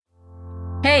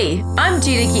Hey, I'm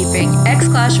Gina Keeping,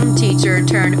 ex-classroom teacher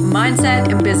turned mindset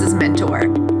and business mentor.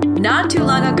 Not too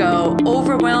long ago,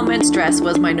 overwhelm and stress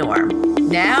was my norm.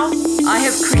 Now, I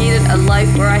have created a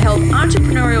life where I help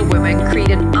entrepreneurial women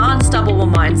create an unstoppable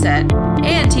mindset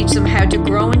and teach them how to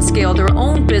grow and scale their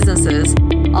own businesses,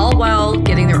 all while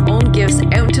getting their own gifts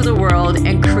out into the world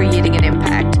and creating an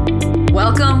impact.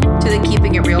 Welcome to the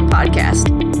Keeping It Real podcast,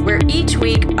 where each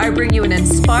week I bring you an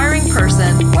inspiring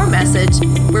person or message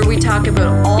where we talk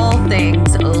about all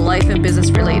things life and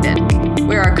business related,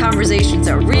 where our conversations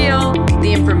are real, the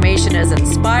information is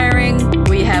inspiring,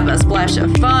 we have a splash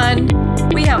of fun,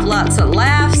 we have lots of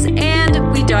laughs,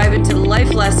 and we dive into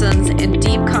life lessons and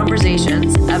deep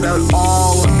conversations about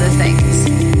all the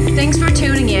things. Thanks for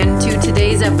tuning in to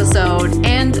today's episode,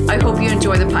 and I hope you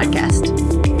enjoy the podcast.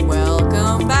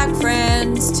 Welcome back,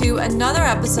 friends, to another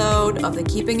episode of the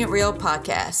Keeping It Real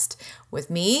podcast with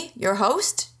me, your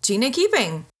host, Gina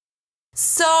Keeping.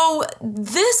 So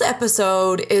this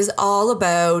episode is all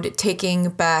about taking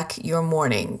back your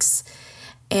mornings.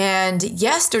 And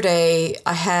yesterday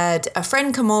I had a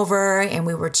friend come over and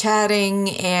we were chatting,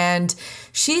 and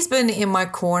she's been in my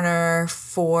corner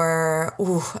for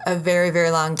a very, very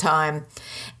long time.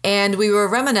 And we were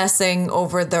reminiscing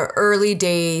over the early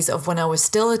days of when I was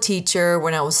still a teacher,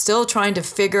 when I was still trying to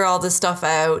figure all this stuff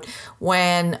out,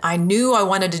 when I knew I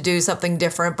wanted to do something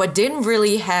different, but didn't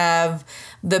really have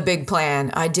the big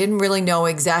plan. I didn't really know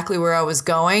exactly where I was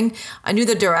going. I knew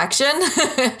the direction,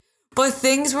 but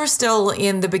things were still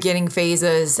in the beginning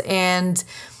phases. And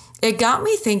it got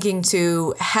me thinking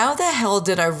too, how the hell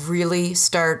did I really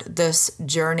start this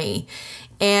journey?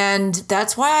 And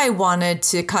that's why I wanted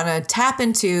to kind of tap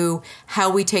into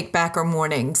how we take back our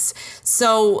mornings.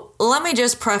 So let me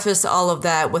just preface all of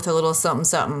that with a little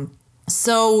something.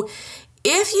 So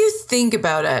if you think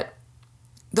about it,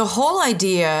 the whole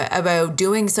idea about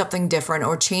doing something different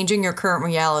or changing your current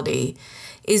reality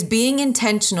is being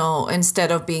intentional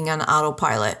instead of being on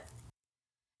autopilot.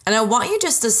 And I want you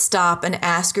just to stop and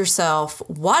ask yourself,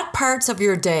 what parts of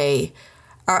your day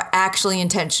are actually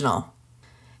intentional?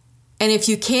 And if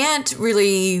you can't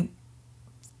really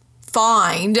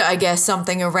find,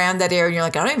 something around that area, you're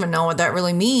like, I don't even know what that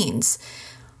really means.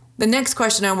 The next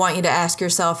question I want you to ask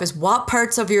yourself is, what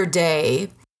parts of your day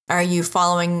are you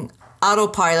following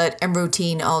autopilot and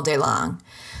routine all day long?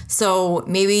 So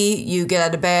maybe you get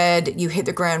out of bed, you hit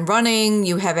the ground running,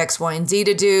 you have X, Y, and Z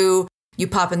to do, you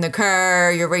pop in the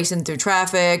car, you're racing through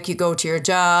traffic, you go to your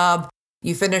job.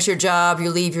 You finish your job,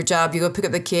 you leave your job, you go pick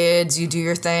up the kids, you do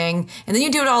your thing, and then you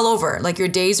do it all over. Like, your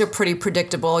days are pretty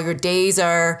predictable. Your days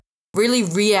are really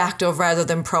reactive rather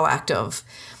than proactive.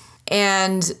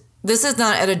 And this is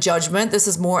not out of judgment. This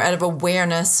is more out of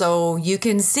awareness, so you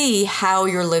can see how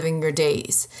you're living your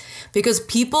days. Because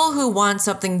people who want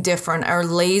something different are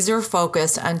laser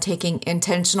focused on taking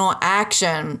intentional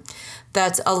action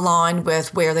that's aligned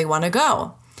with where they want to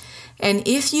go. And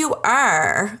if you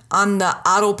are on the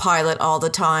autopilot all the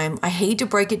time, I hate to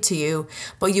break it to you,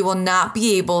 but you will not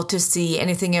be able to see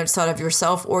anything outside of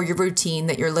yourself or your routine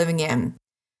that you're living in,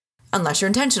 unless you're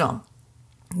intentional.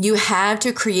 You have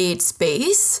to create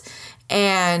space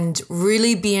and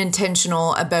really be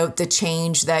intentional about the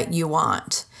change that you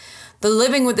want. The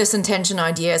living with this intention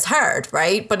idea is hard,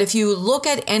 right? But if you look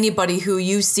at anybody who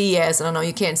you see as, I don't know,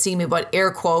 you can't see me, but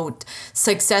air quote,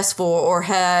 successful, or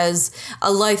has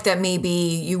a life that maybe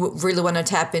you really want to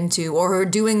tap into, or are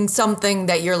doing something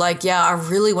that you're like, yeah, I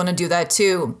really want to do that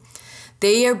too.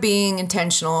 They are being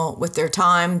intentional with their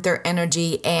time, their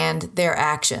energy, and their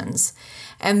actions.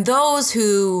 And those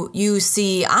who you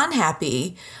see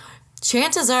unhappy,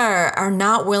 chances are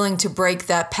not willing to break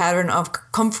that pattern of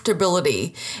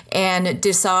comfortability and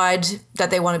decide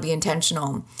that they want to be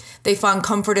intentional. They find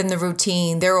comfort in the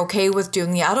routine. They're okay with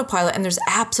doing the autopilot, and there's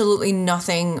absolutely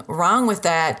nothing wrong with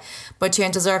that. But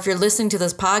chances are, if you're listening to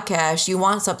this podcast, you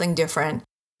want something different.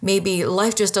 Maybe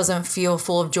life just doesn't feel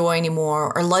full of joy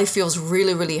anymore, or life feels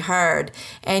really, really hard,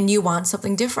 and you want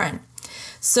something different.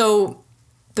 So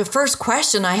the first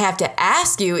question I have to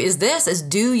ask you is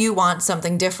do you want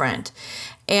something different?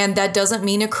 And that doesn't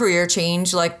mean a career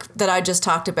change like that I just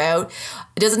talked about.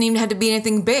 It doesn't even have to be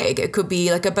anything big. It could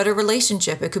be like a better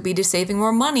relationship. It could be to saving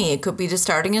more money. It could be to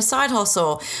starting a side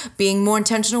hustle, being more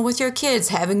intentional with your kids,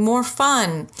 having more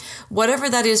fun. Whatever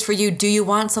that is for you, do you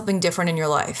want something different in your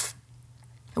life?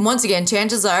 And once again,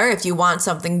 chances are, if you want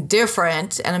something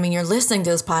different, and you're listening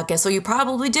to this podcast, so you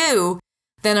probably do,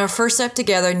 then our first step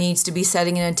together needs to be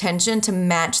setting an intention to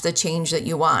match the change that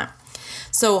you want.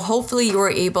 So hopefully you're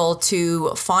able to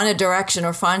find a direction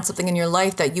or find something in your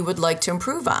life that you would like to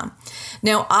improve on.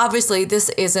 Now, obviously, this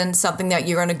isn't something that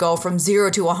you're going to go from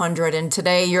 0 to 100 and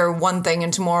today you're one thing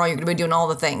and tomorrow you're going to be doing all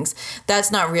the things.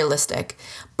 That's not realistic.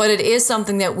 But it is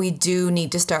something that we do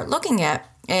need to start looking at.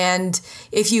 And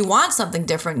if you want something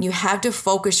different, you have to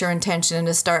focus your intention and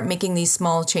to start making these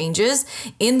small changes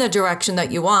in the direction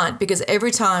that you want. Because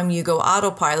every time you go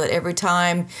autopilot, every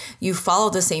time you follow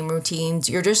the same routines,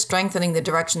 you're just strengthening the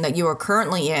direction that you are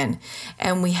currently in.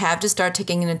 And we have to start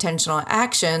taking intentional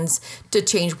actions to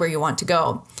change where you want to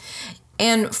go.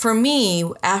 And for me,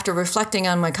 after reflecting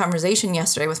on my conversation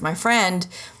yesterday with my friend,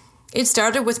 it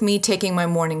started with me taking my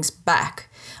mornings back.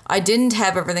 I didn't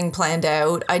have everything planned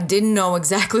out. I didn't know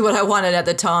exactly what I wanted at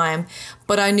the time,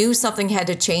 but I knew something had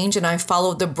to change, and I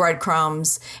followed the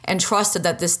breadcrumbs and trusted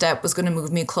that this step was going to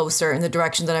move me closer in the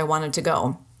direction that I wanted to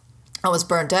go. I was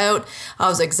burnt out, I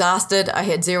was exhausted, I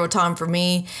had zero time for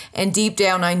me, and deep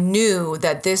down I knew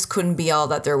that this couldn't be all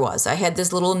that there was. I had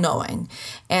this little knowing,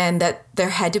 and that there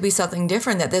had to be something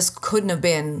different, that this couldn't have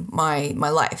been my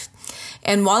life.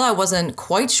 And while I wasn't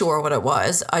quite sure what it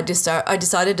was, I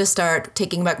decided to start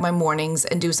taking back my mornings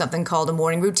and do something called a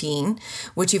morning routine,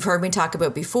 which you've heard me talk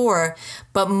about before,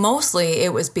 but mostly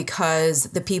it was because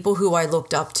the people who I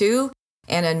looked up to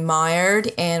and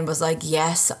admired and was like,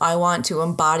 yes, I want to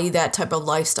embody that type of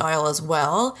lifestyle as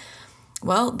well.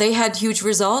 Well, they had huge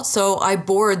results, so I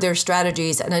borrowed their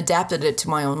strategies and adapted it to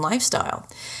my own lifestyle.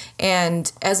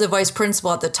 And as a vice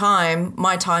principal at the time,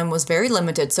 my time was very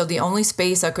limited, so the only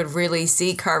space I could really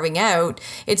see carving out,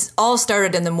 it's all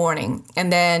started in the morning.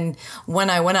 And then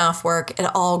when I went off work, it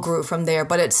all grew from there.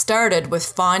 But it started with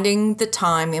finding the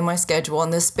time in my schedule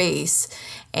and the space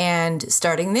and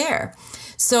starting there.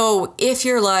 So if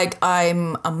you're like,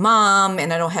 I'm a mom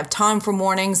and I don't have time for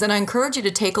mornings, then I encourage you to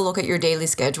take a look at your daily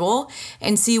schedule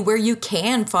and see where you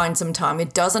can find some time.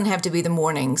 It doesn't have to be the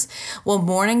mornings. Well,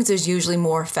 mornings is usually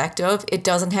more effective. It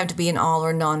doesn't have to be an all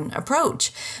or none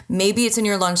approach. Maybe it's in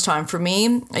your lunchtime. For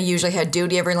me, I usually had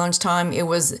duty every lunchtime. It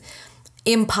was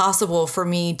impossible for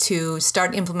me to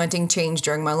start implementing change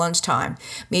during my lunchtime.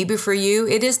 Maybe for you,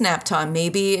 it is nap time.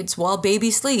 Maybe it's while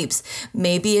baby sleeps.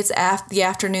 Maybe it's the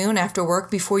afternoon after work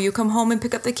before you come home and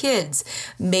pick up the kids.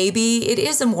 Maybe it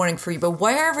is a morning for you, but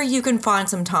wherever you can find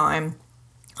some time,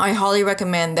 I highly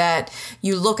recommend that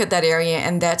you look at that area,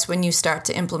 and that's when you start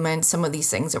to implement some of these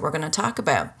things that we're going to talk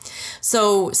about.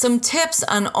 So some tips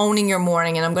on owning your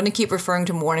morning, and I'm going to keep referring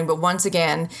to morning, but once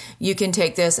again, you can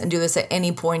take this and do this at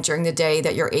any point during the day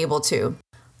that you're able to.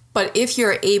 But if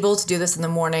you're able to do this in the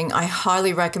morning, I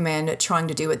highly recommend trying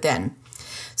to do it then.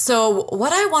 So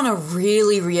what I want to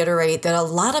really reiterate that a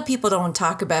lot of people don't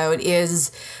talk about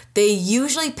is they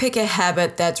usually pick a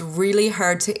habit that's really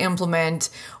hard to implement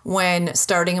when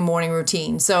starting a morning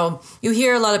routine. So you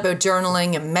hear a lot about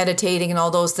journaling and meditating and all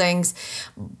those things.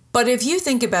 But if you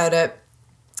think about it,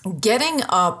 getting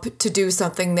up to do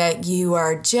something that you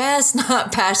are just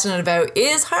not passionate about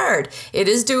is hard. It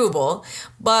is doable.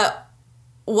 But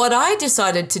what I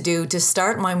decided to do to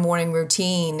start my morning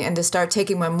routine and to start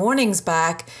taking my mornings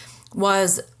back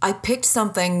was I picked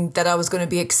something that I was going to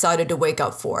be excited to wake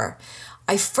up for.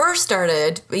 I first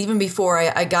started, even before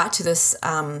I got to this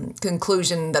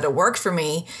conclusion that it worked for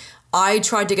me, I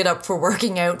tried to get up for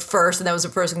working out first, and that was the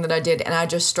first thing that I did, and I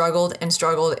just struggled and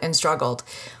struggled and struggled.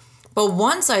 But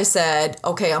once I said,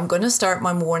 okay, I'm going to start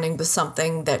my morning with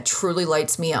something that truly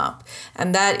lights me up,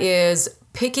 and that is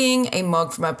picking a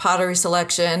mug for my pottery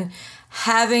selection,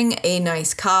 having a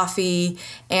nice coffee,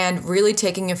 and really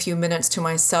taking a few minutes to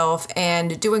myself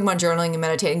and doing my journaling and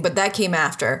meditating. But that came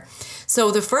after.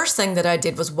 So the first thing that I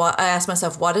did was I asked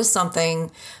myself, what is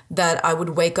something that I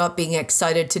would wake up being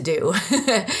excited to do?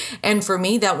 And for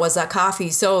me, that was that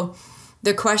coffee. So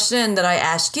the question that I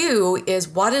ask you is,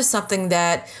 what is something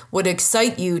that would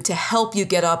excite you to help you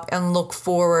get up and look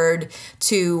forward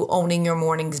to owning your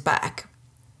mornings back?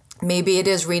 Maybe it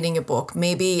is reading a book.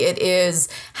 Maybe it is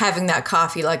having that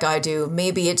coffee like I do.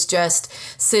 Maybe it's just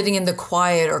sitting in the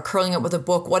quiet or curling up with a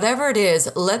book. Whatever it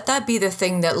is, let that be the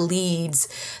thing that leads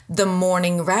the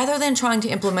morning rather than trying to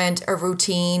implement a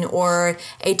routine or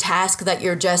a task that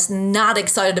you're just not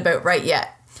excited about right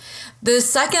yet. The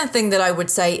second thing that I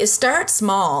would say is start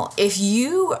small. If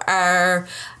you are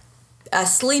a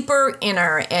sleeper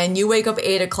inner and you wake up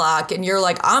 8 o'clock and you're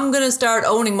like, I'm going to start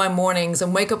owning my mornings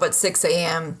and wake up at 6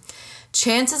 a.m.,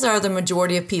 chances are the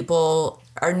majority of people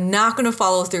are not going to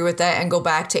follow through with that and go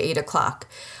back to 8 o'clock.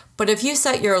 But if you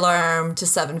set your alarm to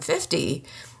 7:50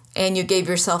 and you gave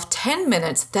yourself 10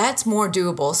 minutes, that's more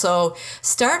doable. So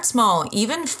start small.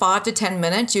 Even 5 to 10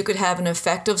 minutes, you could have an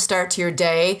effective start to your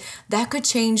day. That could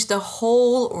change the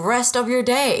whole rest of your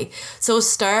day. So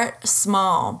start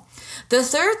small. The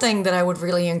third thing that I would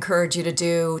really encourage you to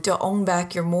do to own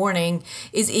back your morning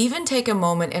is even take a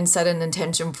moment and set an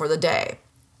intention for the day.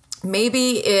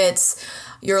 Maybe it's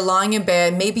you're lying in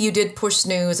bed, maybe you did push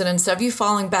snooze, and instead of you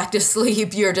falling back to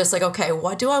sleep, you're just like, okay,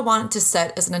 what do I want to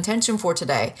set as an intention for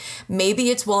today?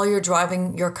 Maybe it's while you're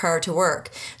driving your car to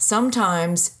work.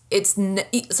 Sometimes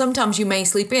you may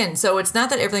sleep in. So it's not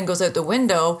that everything goes out the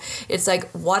window. It's like,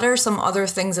 what are some other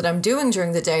things that I'm doing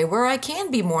during the day where I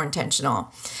can be more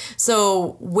intentional?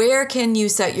 So where can you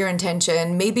set your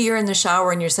intention? Maybe you're in the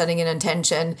shower and you're setting an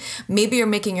intention. Maybe you're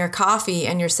making your coffee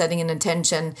and you're setting an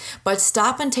intention. But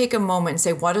stop and take a moment and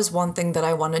say, what is one thing that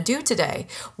I want to do today?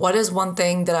 What is one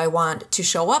thing that I want to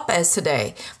show up as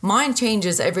today? Mine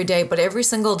changes every day, but every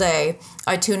single day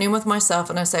I tune in with myself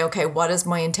and I say, okay, what is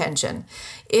my intention?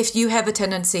 If you have a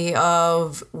tendency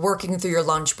of working through your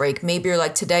lunch break, maybe you're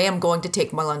like, today I'm going to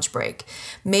take my lunch break.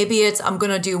 Maybe it's, I'm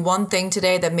going to do one thing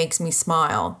today that makes me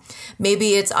smile.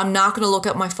 Maybe it's, I'm not going to look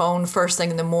at my phone first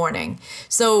thing in the morning.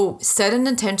 So set an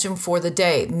intention for the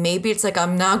day. Maybe it's like,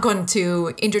 I'm not going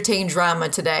to entertain drama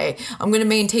today. I'm going to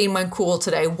maintain my cool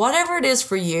today. Whatever it is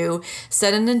for you,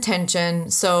 set an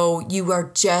intention so you are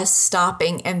just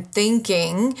stopping and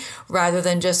thinking rather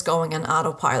than just going on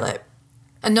autopilot.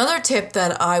 Another tip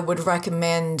that I would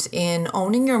recommend in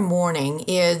owning your morning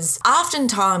is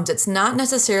oftentimes it's not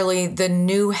necessarily the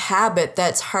new habit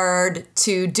that's hard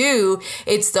to do.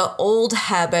 It's the old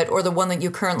habit or the one that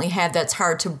you currently have that's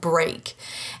hard to break.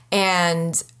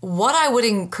 And what I would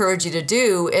encourage you to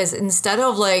do is instead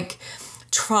of like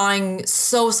trying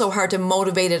so hard to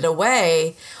motivate it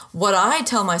away, what I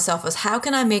tell myself is how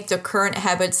can I make the current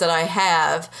habits that I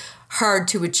have hard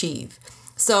to achieve?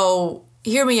 So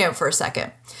hear me out for a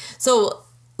second. So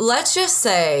let's just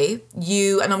say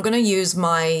and I'm going to use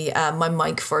my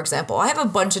mic, for example. I have a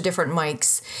bunch of different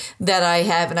mics that I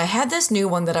have, and I had this new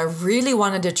one that I really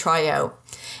wanted to try out.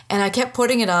 And I kept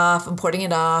putting it off and putting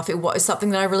it off. It was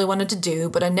something that I really wanted to do,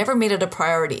 but I never made it a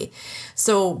priority.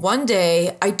 So one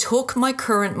day I took my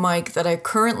current mic that I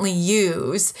currently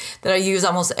use, that I use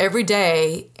almost every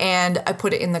day, and I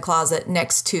put it in the closet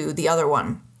next to the other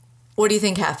one. What do you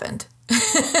think happened?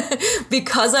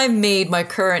 Because I made my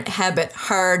current habit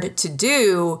hard to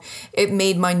do, it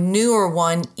made my newer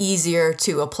one easier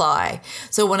to apply.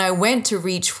 So when I went to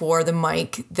reach for the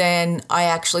mic, then I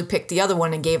actually picked the other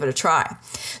one and gave it a try.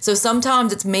 So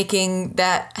sometimes it's making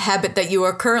that habit that you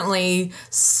are currently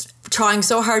trying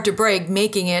so hard to break,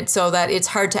 making it so that it's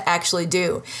hard to actually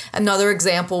do. Another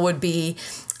example would be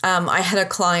I had a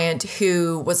client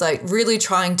who was like really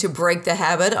trying to break the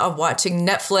habit of watching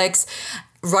Netflix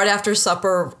right after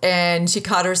supper, and she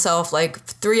caught herself like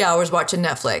 3 hours watching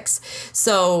Netflix.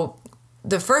 So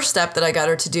the first step that I got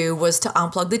her to do was to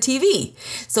unplug the TV.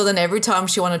 So then every time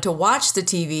she wanted to watch the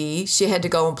TV, she had to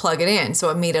go and plug it in. So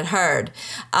it made it hard.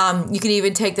 You can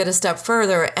even take that a step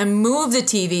further and move the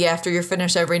TV after you're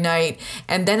finished every night.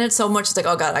 And then it's so much, it's like,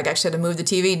 oh God, I actually had to move the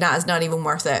TV. Nah, it's not even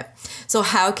worth it. So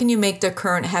how can you make the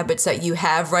current habits that you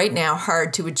have right now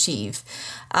hard to achieve?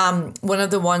 One of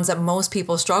the ones that most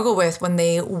people struggle with when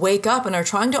they wake up and are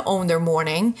trying to own their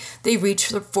morning, they reach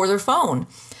for their phone.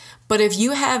 But if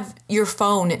you have your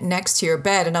phone next to your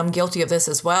bed, and I'm guilty of this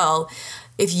as well,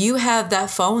 if you have that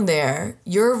phone there,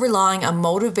 you're relying on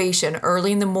motivation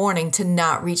early in the morning to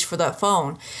not reach for that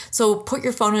phone. So put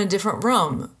your phone in a different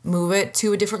room, move it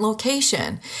to a different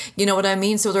location. You know what I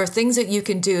mean? So there are things that you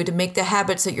can do to make the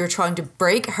habits that you're trying to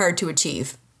break hard to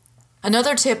achieve.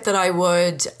 Another tip that I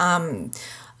would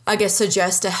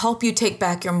suggest to help you take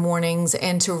back your mornings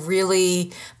and to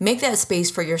really make that space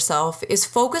for yourself is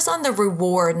focus on the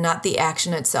reward, not the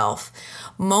action itself.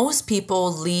 Most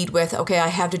people lead with, okay, I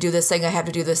have to do this thing, I have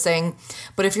to do this thing.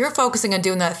 But if you're focusing on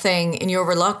doing that thing and you're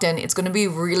reluctant, it's going to be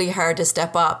really hard to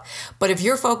step up. But if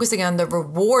you're focusing on the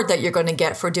reward that you're going to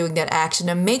get for doing that action,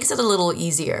 it makes it a little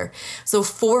easier. So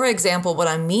for example, what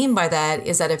I mean by that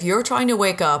is that if you're trying to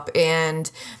wake up and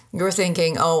you're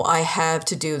thinking, oh, I have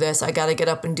to do this, I got to get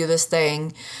up and do this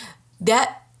thing,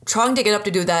 that trying to get up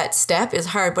to do that step is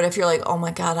hard. But if you're like, oh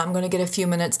my God, I'm going to get a few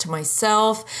minutes to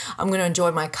myself, I'm going to enjoy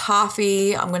my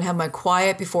coffee, I'm going to have my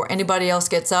quiet before anybody else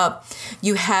gets up,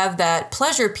 you have that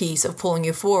pleasure piece of pulling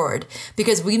you forward,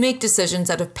 because we make decisions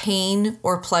out of pain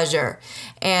or pleasure.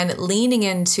 And leaning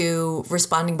into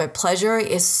responding by pleasure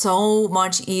is so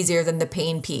much easier than the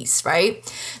pain piece, right?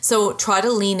 So try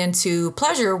to lean into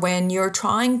pleasure when you're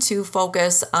trying to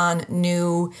focus on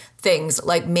new things,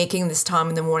 like making this time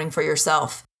in the morning for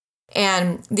yourself.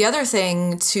 And the other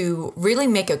thing, to really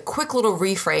make a quick little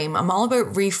reframe, I'm all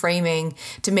about reframing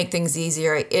to make things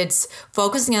easier. It's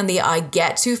focusing on the I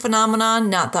get to phenomenon,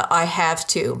 not the I have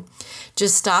to.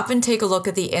 Just stop and take a look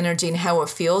at the energy and how it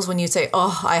feels when you say,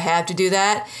 oh, I have to do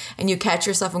that. And you catch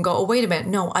yourself and go, oh, wait a minute.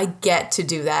 No, I get to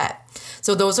do that.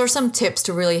 So those are some tips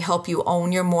to really help you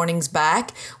own your mornings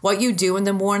back. What you do in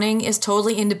the morning is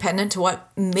totally independent to what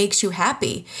makes you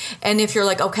happy. And if you're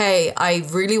like, okay, I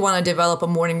really want to develop a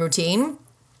morning routine,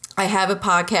 I have a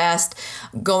podcast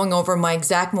going over my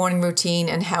exact morning routine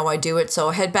and how I do it. So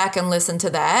head back and listen to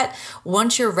that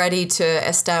once you're ready to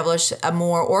establish a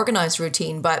more organized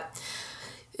routine. But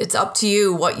it's up to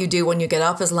you what you do when you get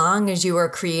up, as long as you are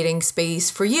creating space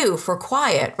for you, for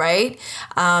quiet, right?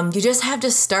 You just have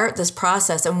to start this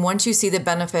process. And once you see the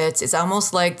benefits, it's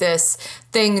almost like this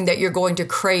thing that you're going to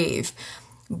crave.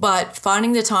 But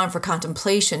finding the time for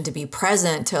contemplation, to be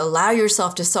present, to allow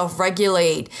yourself to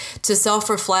self-regulate, to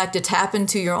self-reflect, to tap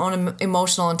into your own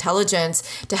emotional intelligence,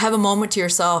 to have a moment to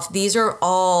yourself, these are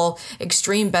all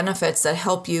extreme benefits that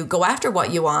help you go after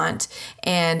what you want.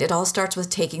 And it all starts with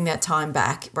taking that time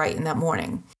back right in that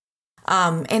morning.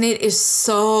 And it is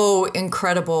so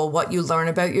incredible what you learn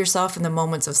about yourself in the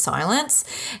moments of silence.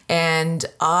 And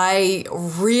I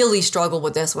really struggled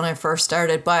with this when I first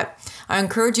started, but I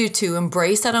encourage you to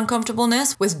embrace that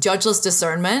uncomfortableness with judgeless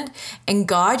discernment and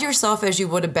guide yourself as you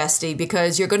would a bestie,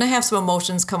 because you're going to have some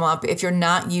emotions come up if you're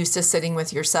not used to sitting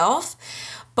with yourself.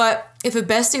 But if a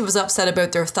bestie was upset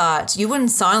about their thoughts, you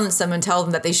wouldn't silence them and tell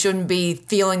them that they shouldn't be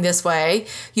feeling this way.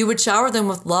 You would shower them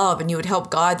with love and you would help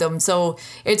guide them. So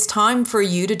it's time for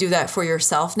you to do that for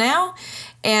yourself now.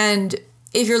 And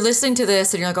if you're listening to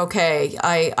this and you're like, okay,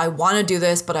 I want to do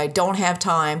this, but I don't have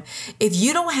time. If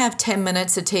you don't have 10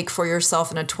 minutes to take for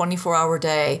yourself in a 24-hour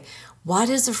day, what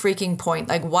is the freaking point?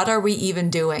 Like, what are we even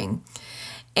doing?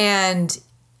 And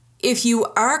if you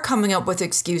are coming up with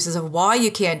excuses of why you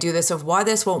can't do this, of why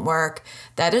this won't work,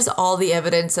 that is all the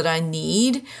evidence that I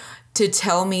need to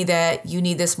tell me that you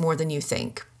need this more than you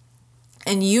think.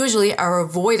 And usually our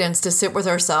avoidance to sit with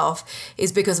ourselves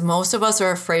is because most of us are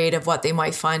afraid of what they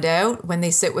might find out when they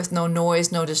sit with no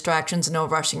noise, no distractions, no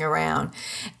rushing around.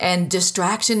 And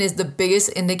distraction is the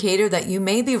biggest indicator that you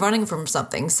may be running from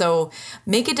something. So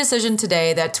make a decision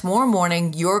today that tomorrow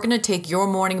morning you're going to take your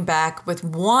morning back with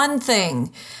one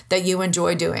thing that you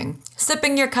enjoy doing.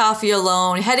 Sipping your coffee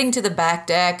alone, heading to the back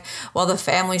deck while the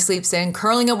family sleeps in,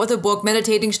 curling up with a book,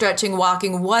 meditating, stretching,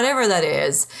 walking, whatever that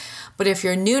is. But if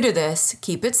you're new to this,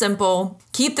 keep it simple.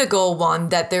 Keep the goal one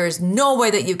that there is no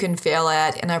way that you can fail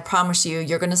at. And I promise you,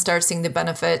 you're going to start seeing the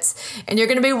benefits and you're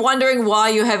going to be wondering why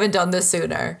you haven't done this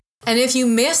sooner. And if you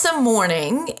miss a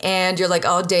morning and you're like,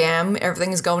 oh, damn,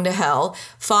 everything's going to hell,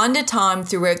 find a time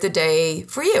throughout the day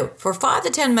for you, for 5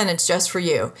 to 10 minutes just for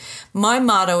you. My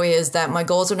motto is that my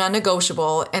goals are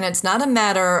non-negotiable, and it's not a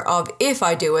matter of if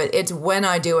I do it, it's when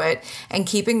I do it. And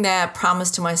keeping that promise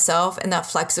to myself and that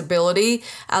flexibility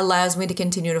allows me to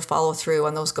continue to follow through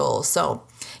on those goals. So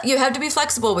you have to be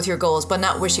flexible with your goals, but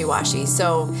not wishy-washy.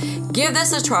 So give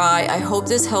this a try. I hope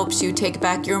this helps you take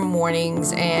back your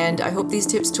mornings, and I hope these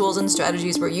tips, tools, and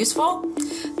strategies were useful.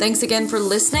 Thanks again for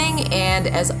listening, and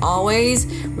as always,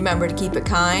 remember to keep it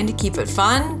kind, keep it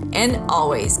fun, and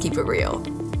always keep it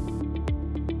real.